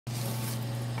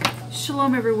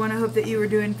Shalom everyone, I hope that you are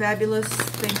doing fabulous.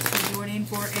 Thanks for joining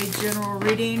for a general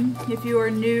reading. If you are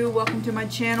new, welcome to my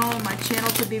channel. My channel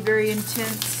could be very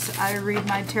intense. I read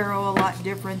my tarot a lot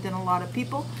different than a lot of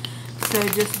people. So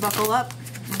just buckle up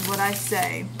in what I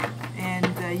say.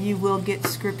 And you will get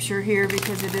scripture here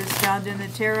because it is found in the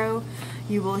tarot.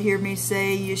 You will hear me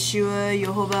say Yeshua,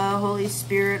 Jehovah, Holy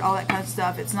Spirit, all that kind of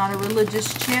stuff. It's not a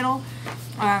religious channel,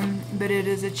 but it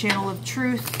is a channel of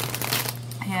truth.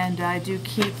 And I do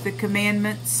keep the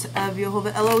commandments of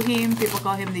Jehovah Elohim. People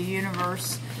call him the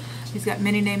universe. He's got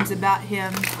many names about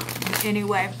him.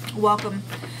 Anyway, welcome.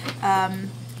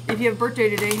 If you have a birthday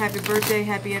today, happy birthday,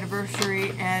 happy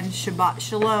anniversary, and Shabbat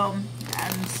Shalom.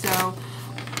 And so,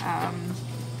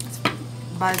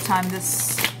 by the time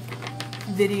this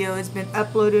video has been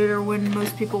uploaded, or when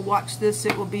most people watch this,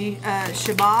 it will be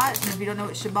Shabbat. And if you don't know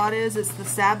what Shabbat is, it's the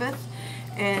Sabbath.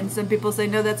 And some people say,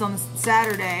 no, that's on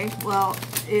Saturday. Well,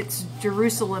 it's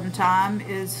Jerusalem time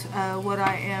is what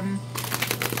I am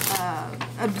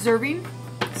observing.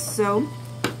 So,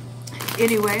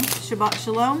 anyway, Shabbat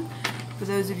Shalom for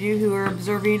those of you who are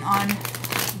observing on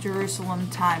Jerusalem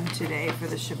time today for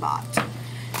the Shabbat.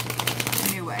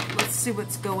 Anyway, let's see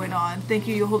what's going on. Thank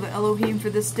you, Jehovah Elohim, for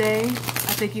this day.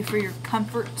 I thank you for your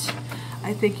comfort.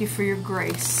 I thank you for your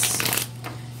grace.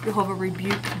 Jehovah,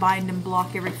 rebuke, bind, and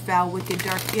block every foul, wicked,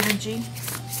 dark energy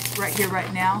right here,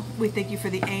 right now. We thank you for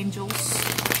the angels.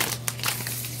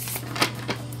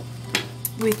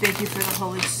 We thank you for the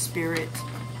Holy Spirit.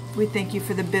 We thank you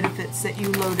for the benefits that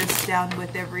you load us down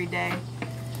with every day.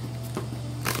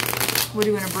 What do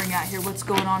you want to bring out here? What's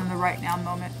going on in the right now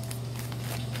moment?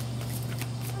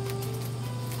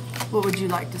 What would you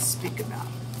like to speak about?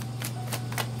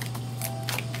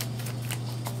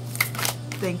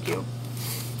 Thank you.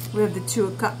 We have the Two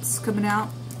of Cups coming out.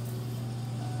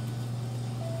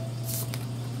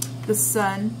 The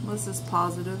Sun. What's this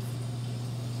positive?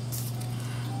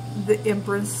 The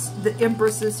Empress. The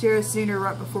Empress is here. I seen her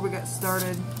right before we got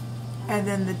started. And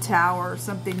then the Tower.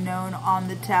 Something known on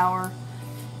the Tower.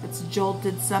 It's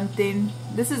jolted something.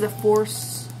 This is a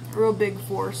force. A real big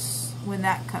force when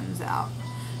that comes out.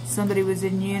 Somebody was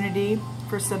in unity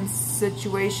for some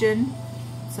situation.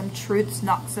 Some truths.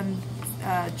 Knock some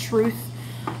truth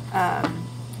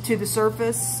to the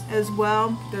surface as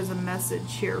well. There's a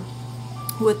message here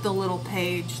with the little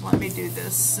page. Let me do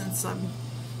this since I'm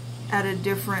at a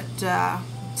different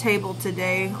table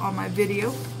today on my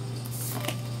video.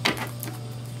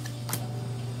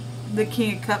 The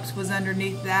King of Cups was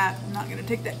underneath that. I'm not going to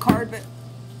take that card, but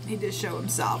he did show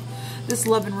himself. This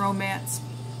love and romance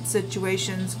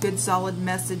situations, good solid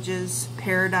messages,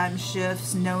 paradigm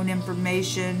shifts, known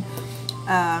information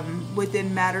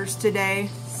within matters today.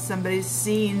 Somebody's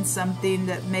seeing something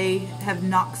that may have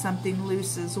knocked something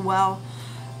loose as well.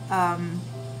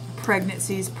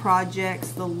 Pregnancies,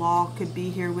 projects, the law could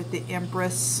be here with the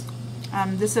Empress.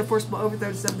 This is a forcible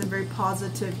overthrow, something very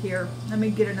positive here. Let me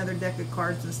get another deck of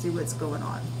cards and see what's going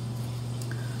on.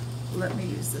 Let me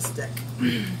use this deck.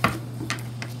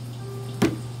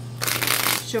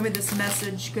 Show me this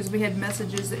message, because we had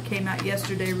messages that came out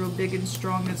yesterday real big and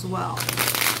strong as well.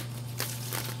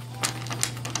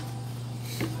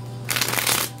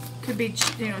 Could be,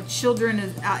 you know, children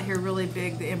is out here really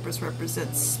big. The Empress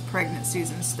represents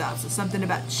pregnancies and stuff. So something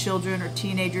about children or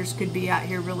teenagers could be out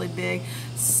here really big.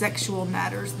 Sexual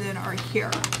matters then are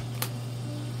here.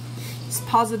 It's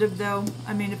positive though.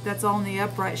 I mean, if that's all in the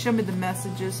upright, show me the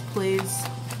messages, please.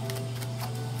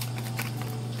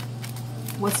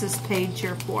 What's this page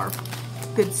here for?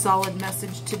 Good solid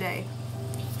message today.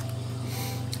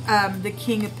 The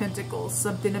King of Pentacles.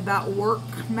 Something about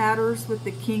work matters with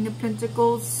the King of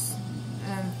Pentacles.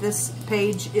 This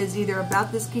page is either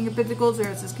about this King of Pentacles or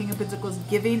it's this King of Pentacles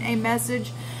giving a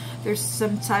message. There's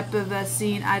some type of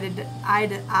seeing eye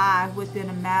to eye within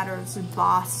a matter. It's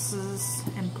bosses,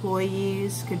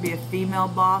 employees, could be a female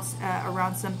boss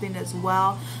around something as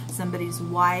well. Somebody's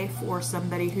wife or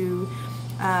somebody who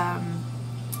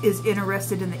is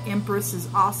interested in the Empress is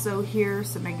also here.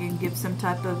 Somebody can give some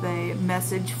type of a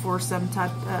message for some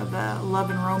type of love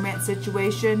and romance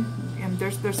situation. And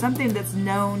there's something that's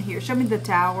known here. Show me the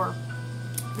Tower.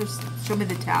 Show me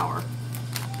the Tower.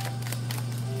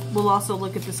 We'll also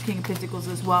look at this King of Pentacles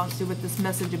as well and see what this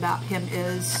message about him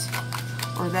is,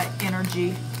 or that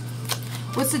energy.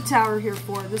 What's the Tower here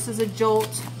for? This is a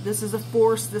jolt. This is a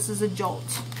force. This is a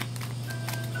jolt.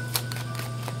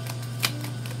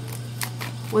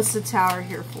 What's the Tower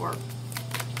here for?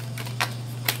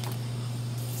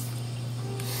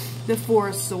 The Four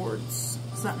of Swords.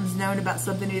 Something's known about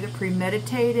something either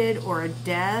premeditated or a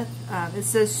death. It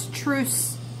says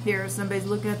truce Here, somebody's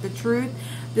looking at the truth.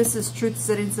 This is truth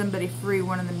setting somebody free,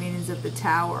 one of the meanings of the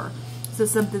Tower. So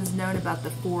something's known about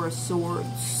the Four of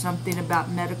Swords. Something about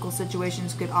medical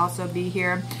situations could also be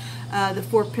here. The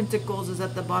Four of Pentacles is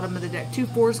at the bottom of the deck. 2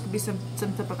 fours could be some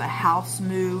type of a house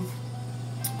move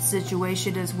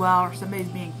situation as well, or somebody's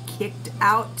being kicked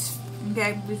out.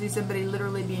 Okay, we see somebody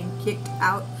literally being kicked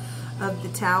out of the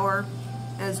Tower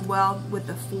as well, with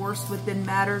the force within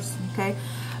matters. Okay,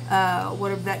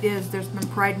 whatever that is, there's been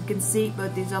pride and conceit,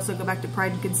 but these also go back to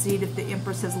pride and conceit. If the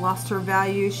Empress has lost her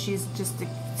value, she's just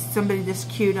somebody just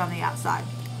cute on the outside.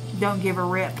 Don't give a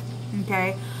rip.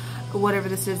 Okay, whatever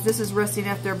this is resting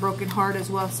after a broken heart as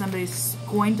well. Somebody's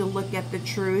going to look at the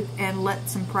truth and let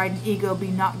some pride and ego be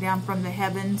knocked down from the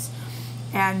heavens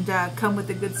and come with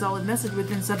a good solid message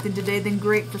within something today. Then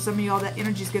great, for some of y'all that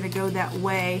energy is going to go that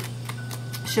way.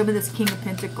 Show me this King of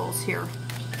Pentacles here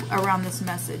around this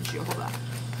message. Hold on.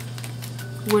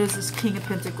 What is this King of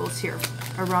Pentacles here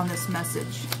around this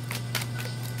message?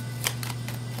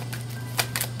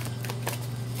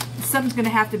 Something's going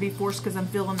to have to be forced because I'm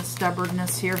feeling the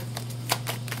stubbornness here.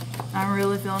 I'm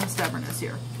really feeling the stubbornness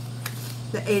here.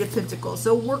 The Eight of Pentacles.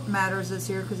 So work matters is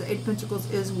here because the Eight of Pentacles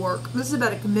is work. This is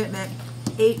about a commitment.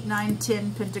 8, 9,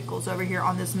 10 Pentacles over here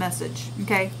on this message.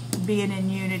 Okay? Being in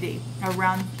unity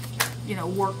around, you know,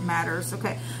 work matters.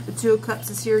 Okay. The Two of Cups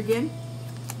is here again.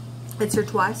 It's here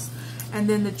twice. And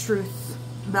then the truth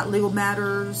about legal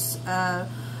matters,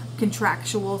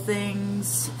 contractual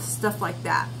things, stuff like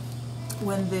that.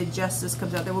 When the justice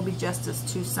comes out, there will be justice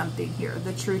to something here.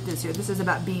 The truth is here. This is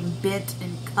about being bent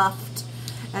and cuffed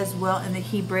as well. In the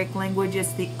Hebraic language,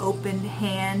 it's the open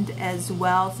hand as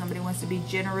well. Somebody wants to be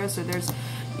generous, or there's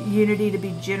unity to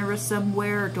be generous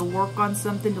somewhere, or to work on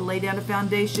something, to lay down a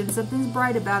foundation. Something's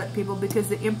bright about it, people, because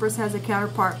the Empress has a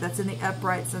counterpart that's in the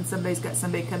uprights, and somebody's got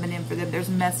somebody coming in for them. There's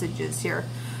messages here.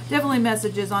 Definitely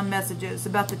messages on messages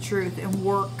about the truth and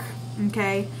work,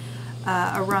 okay,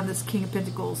 around this King of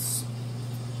Pentacles.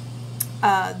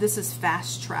 This is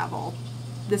fast travel.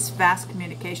 This fast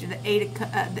communication. The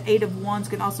Eight of Wands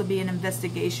can also be an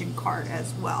investigation card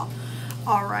as well.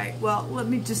 All right. Well, let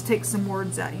me just take some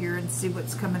words out here and see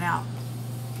what's coming out.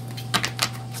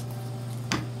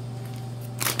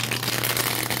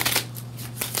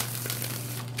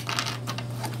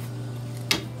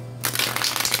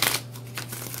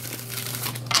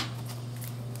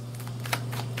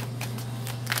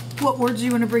 What words do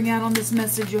you want to bring out on this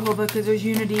message, Jehovah? Because there's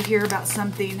unity here about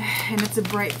something, and it's a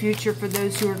bright future for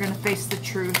those who are going to face the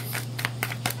truth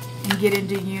and get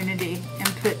into unity and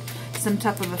put some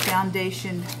type of a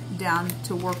foundation down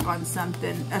to work on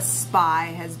something. A spy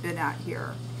has been out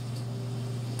here.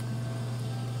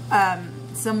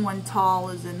 Someone tall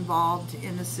is involved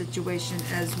in the situation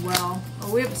as well.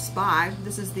 Oh, we have a spy.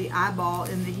 This is the eyeball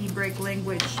in the Hebraic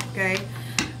language, okay?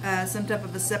 Some type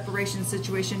of a separation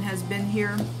situation has been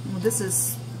here. Well, this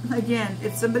is, again,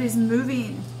 if somebody's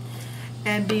moving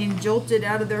and being jolted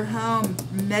out of their home,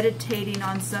 meditating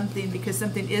on something because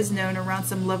something is known around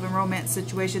some love and romance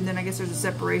situation, then I guess there's a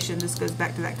separation. This goes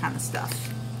back to that kind of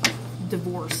stuff.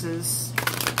 Divorces,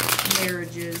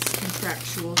 marriages,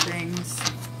 contractual things.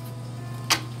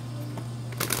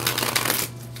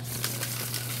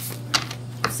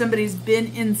 Somebody's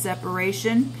been in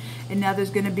separation, and now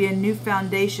there's going to be a new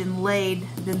foundation laid,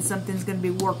 then something's going to be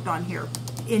worked on here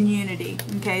in unity.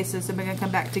 Okay, so somebody's going to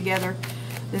come back together.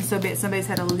 Then somebody's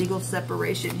had a legal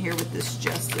separation here with this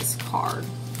Justice card.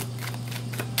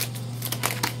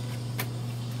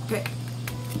 Okay,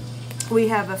 we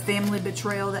have a family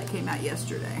betrayal that came out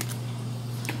yesterday.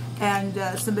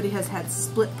 And somebody has had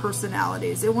split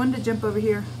personalities. I wanted to jump over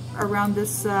here around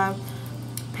this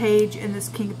page in this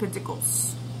King of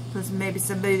Pentacles. There's maybe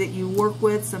somebody that you work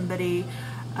with, somebody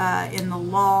in the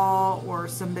law, or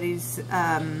somebody's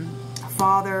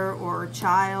father or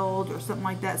child or something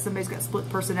like that. Somebody's got split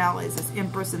personalities. This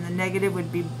Empress in the negative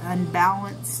would be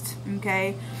unbalanced,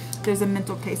 okay? There's a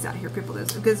mental case out here, people,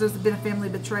 because there's been a family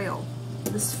betrayal.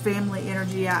 This family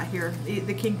energy out here.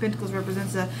 The King of Pentacles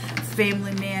represents a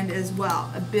family man as well,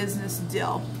 a business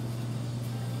deal.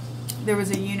 There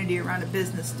was a unity around a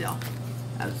business deal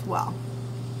as well.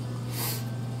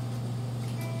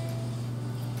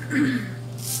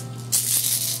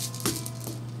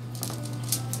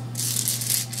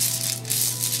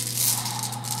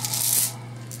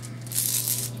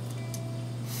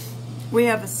 We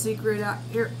have a secret out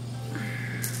here.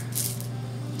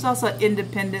 It's also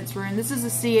Independence rune. This is a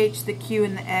CH, the Q,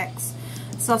 and the X.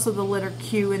 It's also the letter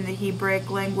Q in the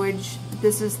Hebraic language.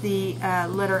 This is the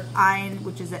letter Ein,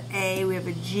 which is an A. We have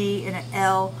a G and an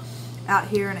L. out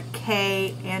here, and a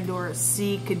K and or a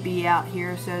C could be out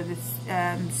here. So this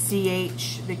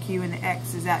CH, the Q and the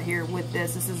X is out here with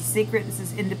this. This is a secret. This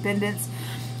is independence.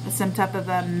 Some type of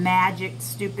a magic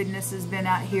stupidness has been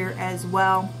out here as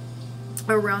well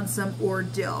around some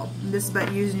ordeal. And this is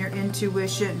about using your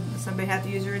intuition. Somebody have to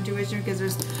use your intuition because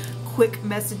there's quick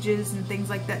messages and things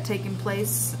like that taking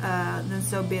place. Then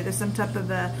so be it. There's some type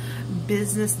of a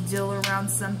business deal around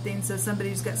something. So somebody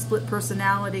who's got split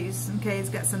personalities, okay, has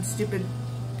got some stupid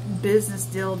business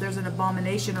deal. There's an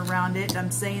abomination around it.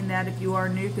 I'm saying that if you are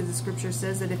new, because the scripture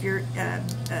says that if your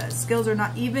skills are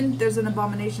not even, there's an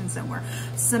abomination somewhere.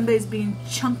 Somebody's being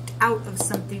chunked out of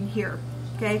something here,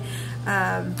 okay,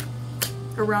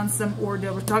 around some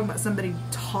ordeal. We're talking about somebody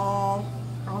tall.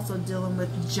 We're also dealing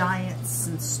with giants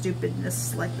and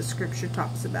stupidness, like the scripture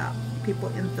talks about. People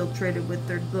infiltrated with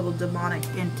their little demonic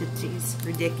entities.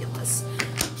 Ridiculous.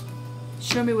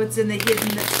 Show me what's in the hidden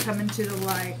that's coming to the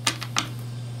light.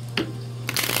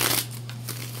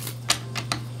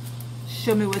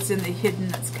 Show me what's in the hidden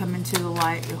that's coming to the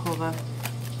light, Jehovah.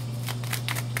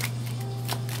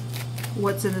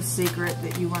 What's in the secret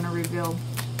that you want to reveal?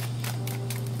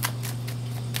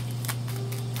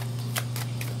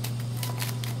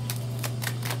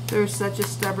 There's such a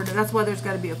stubbornness. That's why there's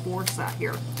got to be a force out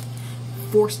here.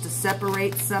 Force to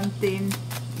separate something,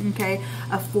 okay?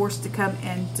 A force to come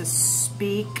and to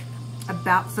speak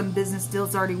about some business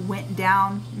deals already went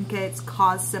down, okay? It's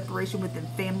caused separation within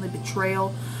family,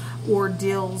 betrayal,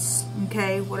 ordeals,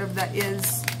 okay? Whatever that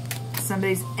is.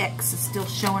 Somebody's ex is still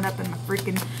showing up in my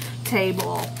freaking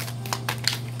table.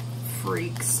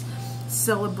 Freaks.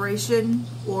 Celebration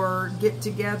or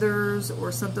get-togethers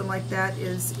or something like that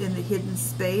is in the hidden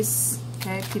space,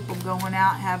 okay? People going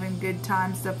out, having good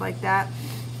times, stuff like that.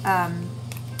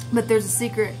 But there's a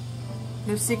secret.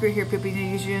 There's a secret here, people. You need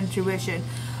to use your intuition.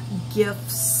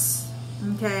 Gifts,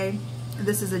 okay?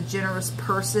 This is a generous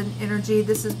person energy.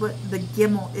 This is what the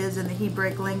Gimel is in the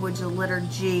Hebraic language. The letter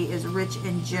G is rich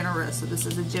and generous. So this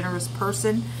is a generous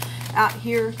person out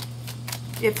here.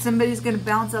 If somebody's going to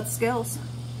balance out the scales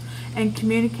and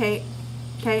communicate,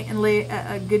 okay, and lay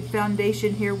a good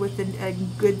foundation here with a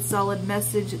good solid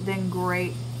message, then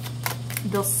great.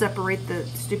 They'll separate the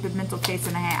stupid mental case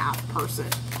in half person.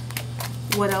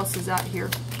 What else is out here?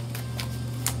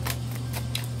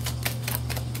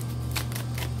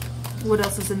 What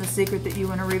else is in the secret that you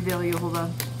want to reveal,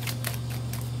 Yehovah?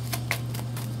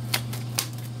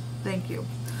 Thank you.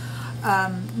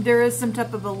 There is some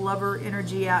type of a lover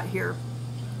energy out here.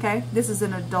 Okay, this is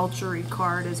an adultery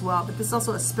card as well, but this is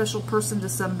also a special person to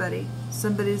somebody.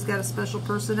 Somebody's got a special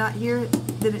person out here.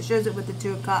 Then it shows it with the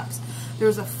Two of Cups.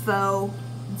 There's a foe.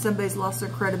 And somebody's lost their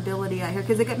credibility out here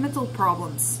because they got mental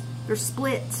problems. They're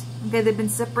split. Okay, they've been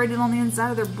separated on the inside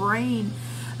of their brain.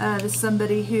 There's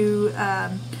somebody who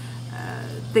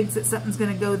thinks that something's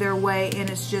going to go their way and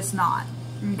it's just not.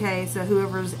 Okay, so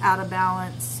whoever's out of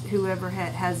balance, whoever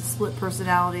has split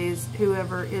personalities,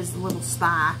 whoever is a little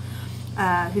spy,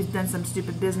 who's done some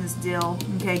stupid business deal,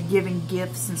 okay, giving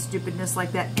gifts and stupidness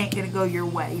like that, ain't gonna go your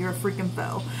way. You're a freaking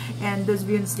foe. And those of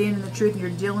you who stand in the truth and you're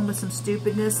dealing with some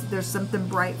stupidness, there's something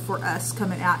bright for us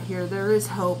coming out here. There is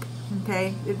hope,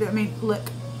 okay? I mean, look,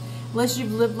 unless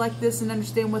you've lived like this and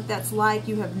understand what that's like,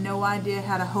 you have no idea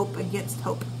how to hope against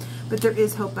hope. But there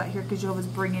is hope out here because Jehovah's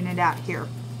bringing it out here.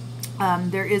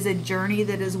 There is a journey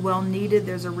that is well needed.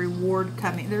 There's a reward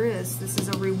coming. There is. This is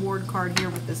a reward card here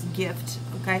with this gift,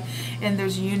 okay? And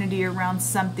there's unity around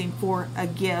something for a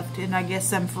gift. And I guess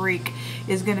some freak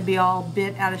is going to be all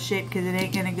bent out of shape because it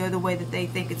ain't going to go the way that they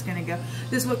think it's going to go.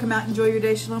 This will come out. Enjoy your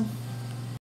day. Shalom.